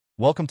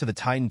Welcome to the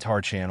Titan Tar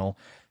channel.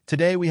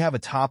 Today we have a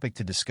topic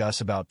to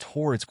discuss about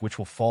Toretsk, which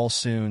will fall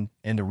soon,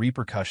 and the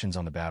repercussions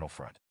on the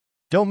battlefront.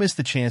 Don't miss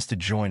the chance to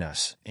join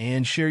us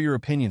and share your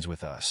opinions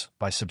with us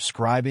by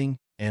subscribing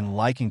and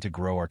liking to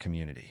grow our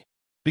community.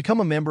 Become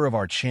a member of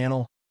our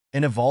channel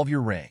and evolve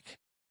your rank.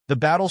 The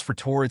battles for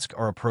Toretsk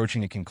are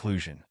approaching a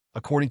conclusion,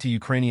 according to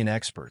Ukrainian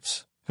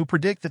experts, who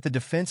predict that the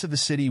defense of the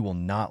city will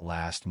not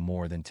last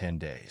more than 10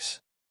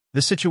 days.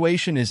 The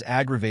situation is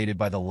aggravated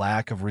by the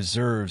lack of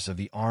reserves of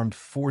the armed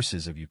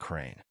forces of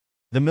Ukraine.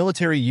 The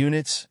military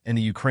units and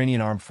the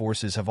Ukrainian armed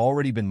forces have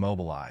already been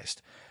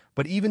mobilized,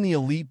 but even the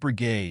elite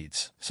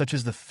brigades, such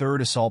as the 3rd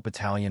Assault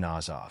Battalion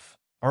Azov,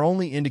 are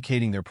only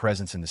indicating their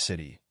presence in the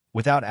city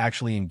without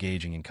actually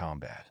engaging in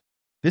combat.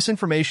 This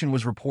information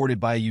was reported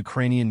by a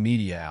Ukrainian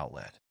media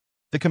outlet.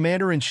 The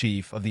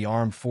commander-in-chief of the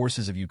armed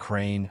forces of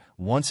Ukraine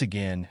once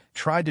again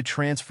tried to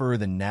transfer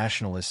the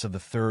nationalists of the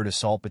 3rd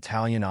Assault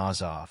Battalion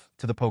Azov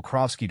to the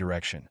Pokrovsky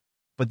direction,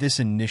 but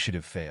this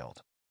initiative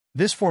failed.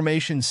 This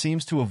formation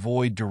seems to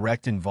avoid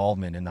direct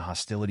involvement in the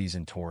hostilities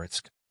in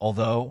Toretsk,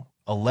 although,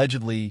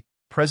 allegedly,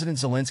 President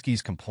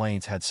Zelensky's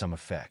complaints had some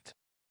effect.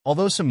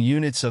 Although some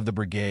units of the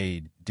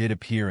brigade did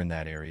appear in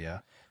that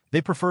area,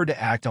 they preferred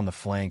to act on the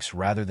flanks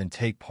rather than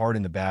take part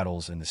in the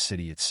battles in the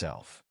city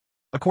itself.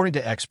 According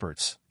to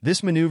experts,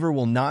 this maneuver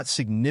will not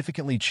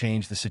significantly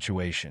change the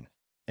situation,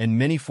 and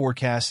many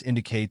forecasts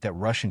indicate that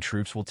Russian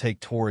troops will take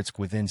Toretsk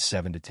within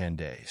 7 to 10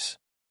 days.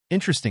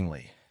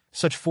 Interestingly,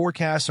 such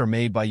forecasts are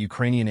made by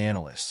Ukrainian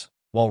analysts,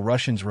 while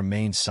Russians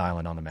remain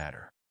silent on the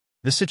matter.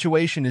 The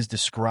situation is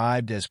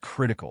described as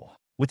critical,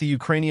 with the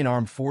Ukrainian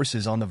armed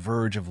forces on the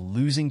verge of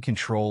losing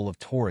control of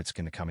Toretsk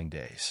in the coming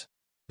days.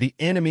 The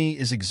enemy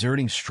is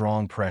exerting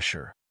strong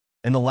pressure,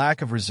 and the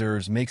lack of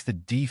reserves makes the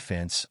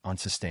defense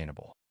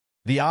unsustainable.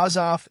 The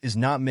Azov is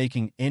not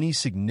making any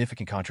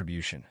significant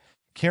contribution,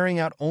 carrying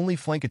out only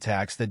flank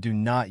attacks that do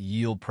not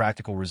yield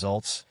practical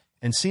results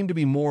and seem to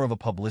be more of a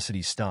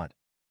publicity stunt,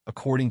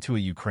 according to a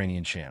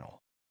Ukrainian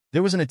channel.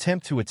 There was an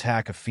attempt to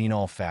attack a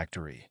phenol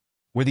factory,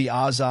 where the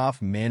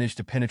Azov managed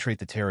to penetrate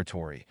the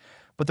territory,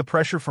 but the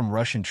pressure from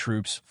Russian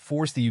troops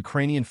forced the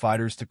Ukrainian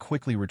fighters to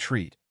quickly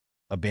retreat,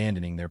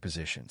 abandoning their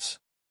positions.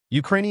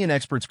 Ukrainian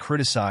experts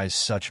criticize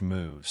such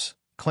moves,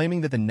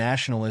 claiming that the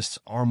nationalists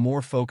are more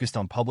focused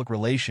on public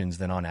relations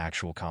than on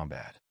actual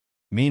combat.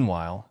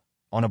 Meanwhile,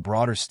 on a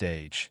broader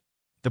stage,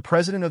 the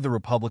president of the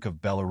Republic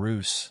of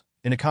Belarus,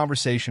 in a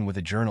conversation with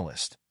a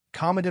journalist,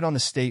 commented on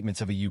the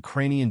statements of a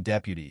Ukrainian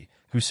deputy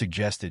who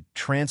suggested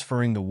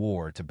transferring the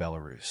war to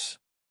Belarus.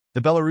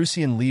 The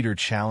Belarusian leader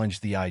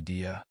challenged the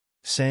idea,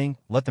 saying,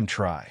 "Let them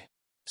try."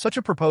 Such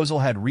a proposal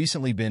had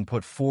recently been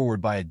put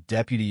forward by a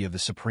deputy of the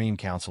Supreme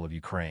Council of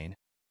Ukraine,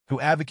 who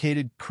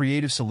advocated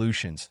creative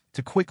solutions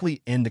to quickly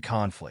end the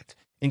conflict,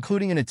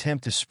 including an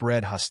attempt to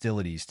spread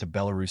hostilities to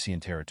Belarusian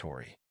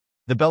territory.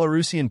 The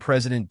Belarusian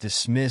president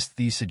dismissed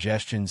these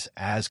suggestions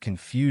as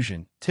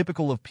confusion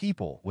typical of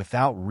people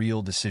without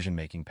real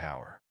decision-making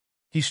power.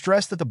 He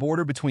stressed that the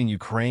border between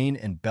Ukraine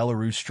and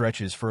Belarus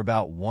stretches for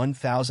about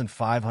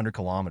 1,500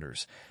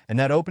 kilometers, and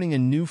that opening a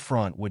new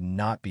front would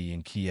not be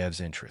in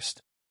Kiev's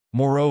interest.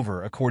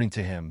 Moreover, according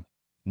to him,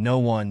 no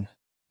one,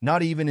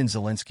 not even in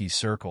Zelensky's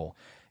circle,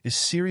 is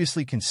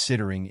seriously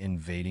considering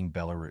invading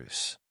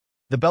Belarus.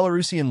 The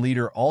Belarusian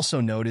leader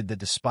also noted that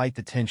despite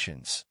the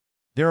tensions,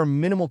 there are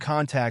minimal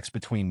contacts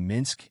between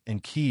Minsk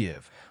and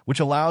Kiev, which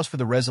allows for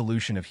the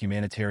resolution of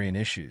humanitarian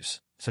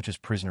issues, such as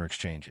prisoner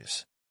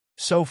exchanges.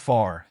 So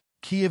far,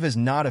 Kiev has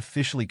not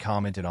officially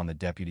commented on the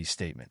deputy's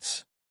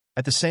statements.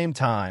 At the same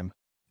time,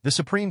 the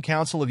Supreme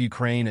Council of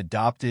Ukraine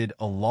adopted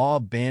a law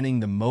banning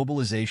the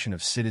mobilization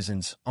of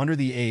citizens under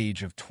the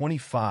age of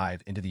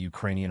 25 into the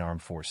Ukrainian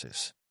armed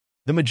forces.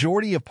 The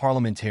majority of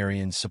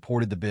parliamentarians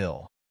supported the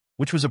bill,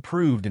 which was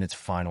approved in its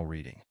final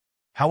reading.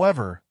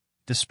 However,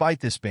 despite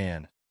this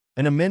ban,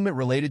 an amendment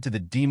related to the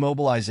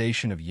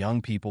demobilization of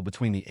young people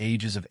between the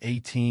ages of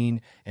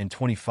 18 and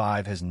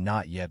 25 has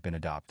not yet been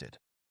adopted.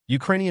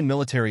 Ukrainian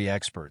military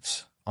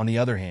experts, on the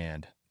other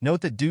hand,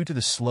 note that due to the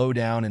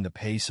slowdown in the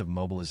pace of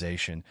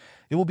mobilization,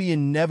 it will be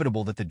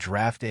inevitable that the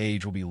draft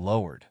age will be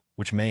lowered,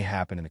 which may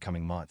happen in the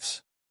coming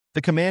months.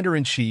 The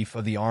commander-in-chief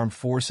of the armed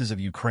forces of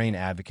Ukraine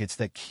advocates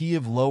that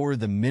Kiev lower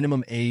the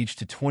minimum age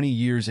to 20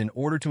 years in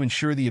order to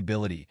ensure the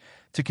ability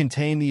to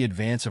contain the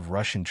advance of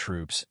Russian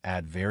troops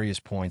at various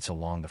points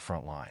along the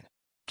front line.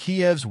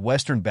 Kiev's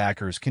Western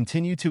backers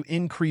continue to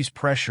increase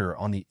pressure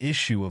on the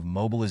issue of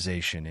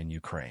mobilization in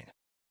Ukraine.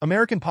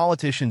 American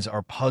politicians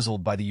are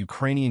puzzled by the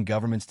Ukrainian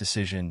government's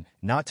decision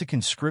not to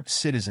conscript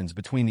citizens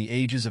between the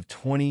ages of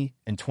 20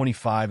 and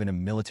 25 in a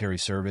military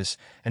service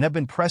and have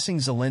been pressing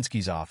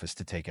Zelensky's office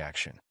to take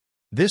action.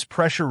 This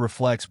pressure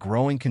reflects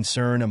growing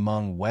concern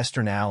among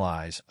Western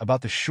allies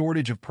about the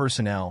shortage of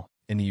personnel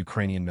in the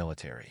Ukrainian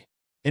military.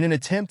 In an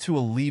attempt to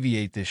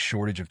alleviate this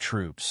shortage of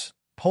troops,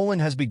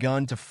 Poland has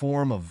begun to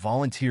form a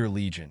volunteer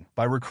legion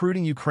by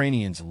recruiting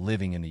Ukrainians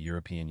living in the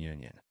European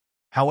Union.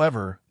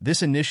 However,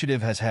 this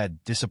initiative has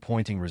had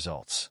disappointing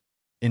results.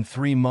 In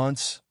 3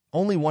 months,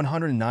 only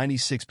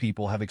 196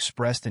 people have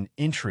expressed an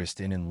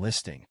interest in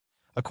enlisting,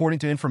 according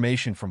to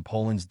information from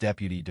Poland's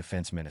deputy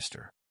defense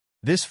minister.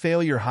 This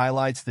failure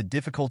highlights the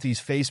difficulties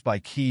faced by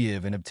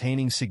Kyiv in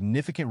obtaining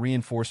significant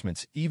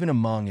reinforcements even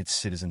among its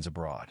citizens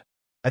abroad.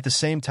 At the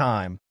same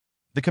time,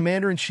 the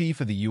Commander-in-Chief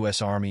of the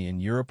U.S. Army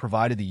in Europe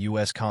provided the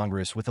U.S.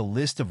 Congress with a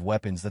list of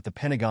weapons that the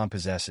Pentagon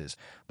possesses,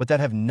 but that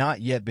have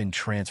not yet been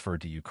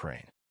transferred to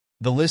Ukraine.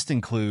 The list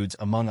includes,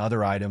 among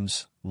other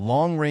items,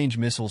 long-range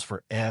missiles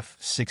for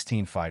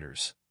F-16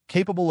 fighters,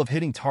 capable of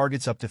hitting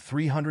targets up to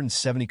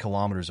 370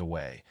 kilometers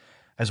away,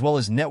 as well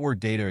as network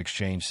data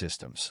exchange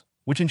systems,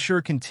 which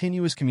ensure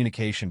continuous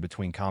communication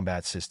between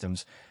combat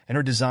systems and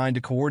are designed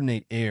to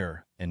coordinate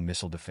air and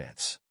missile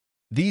defense.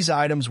 These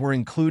items were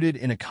included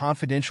in a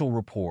confidential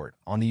report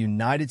on the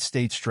United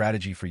States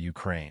strategy for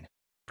Ukraine,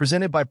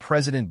 presented by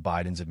President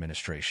Biden's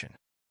administration.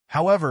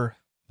 However,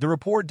 the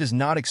report does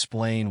not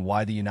explain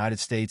why the United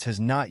States has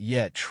not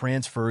yet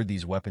transferred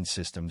these weapon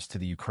systems to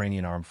the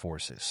Ukrainian armed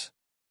forces.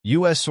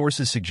 U.S.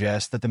 sources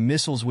suggest that the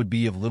missiles would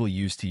be of little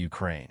use to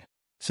Ukraine,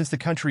 since the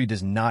country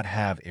does not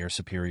have air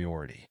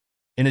superiority.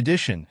 In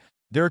addition,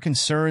 there are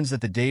concerns that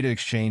the data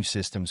exchange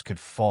systems could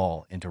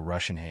fall into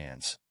Russian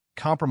hands,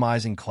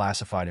 compromising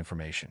classified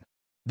information.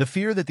 The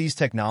fear that these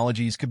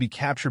technologies could be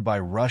captured by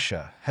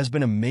Russia has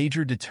been a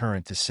major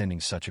deterrent to sending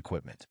such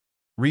equipment.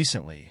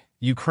 Recently,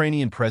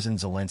 Ukrainian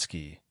President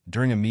Zelensky,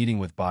 during a meeting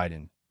with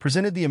Biden,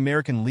 presented the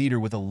American leader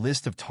with a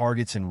list of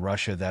targets in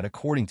Russia that,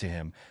 according to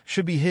him,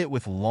 should be hit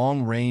with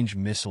long-range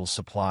missiles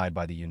supplied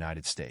by the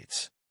United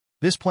States.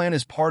 This plan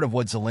is part of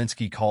what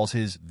Zelensky calls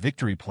his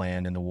victory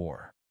plan in the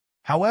war.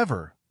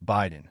 However,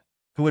 Biden,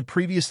 who had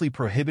previously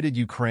prohibited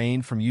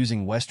Ukraine from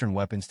using Western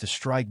weapons to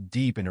strike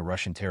deep into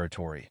Russian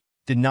territory,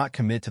 did not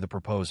commit to the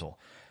proposal,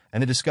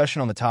 and the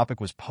discussion on the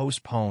topic was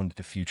postponed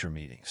to future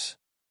meetings.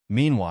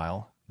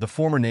 Meanwhile, the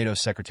former NATO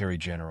Secretary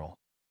General,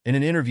 in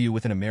an interview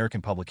with an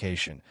American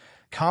publication,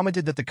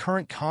 commented that the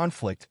current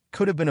conflict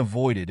could have been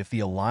avoided if the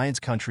alliance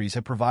countries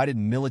had provided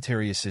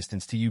military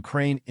assistance to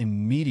Ukraine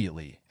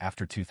immediately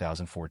after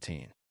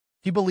 2014.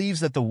 He believes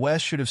that the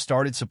West should have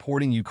started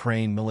supporting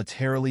Ukraine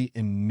militarily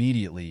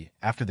immediately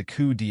after the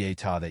coup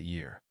d'état that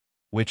year,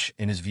 which,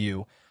 in his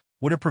view,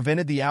 would have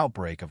prevented the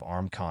outbreak of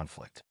armed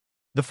conflict.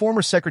 The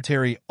former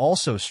secretary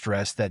also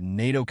stressed that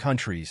NATO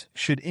countries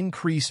should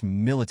increase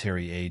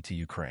military aid to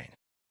Ukraine.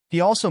 He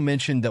also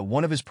mentioned that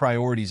one of his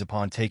priorities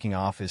upon taking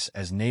office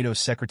as NATO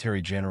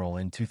Secretary General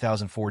in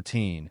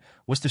 2014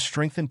 was to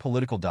strengthen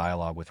political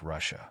dialogue with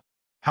Russia.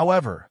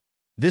 However,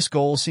 this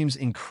goal seems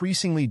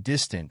increasingly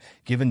distant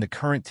given the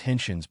current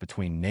tensions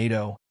between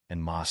NATO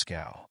and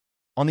Moscow.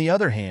 On the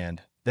other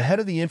hand, the head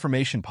of the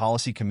Information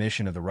Policy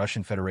Commission of the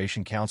Russian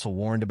Federation Council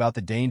warned about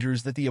the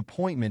dangers that the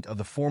appointment of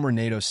the former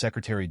NATO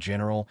Secretary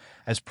General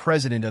as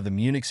president of the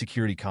Munich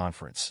Security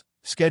Conference,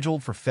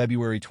 scheduled for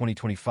February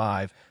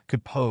 2025,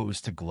 could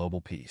pose to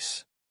global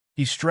peace.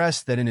 He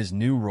stressed that in his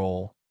new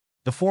role,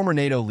 the former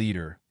NATO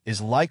leader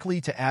is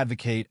likely to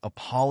advocate a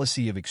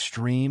policy of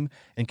extreme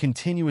and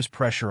continuous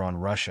pressure on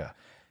Russia,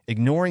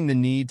 ignoring the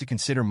need to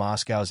consider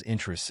Moscow's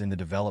interests in the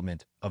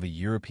development of a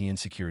European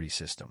security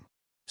system.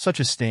 Such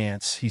a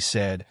stance, he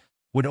said,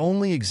 would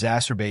only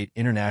exacerbate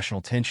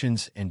international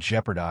tensions and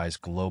jeopardize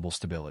global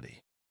stability.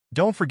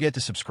 Don't forget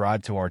to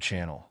subscribe to our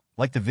channel,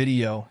 like the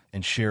video,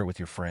 and share it with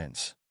your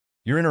friends.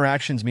 Your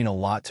interactions mean a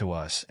lot to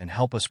us and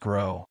help us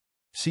grow.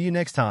 See you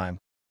next time.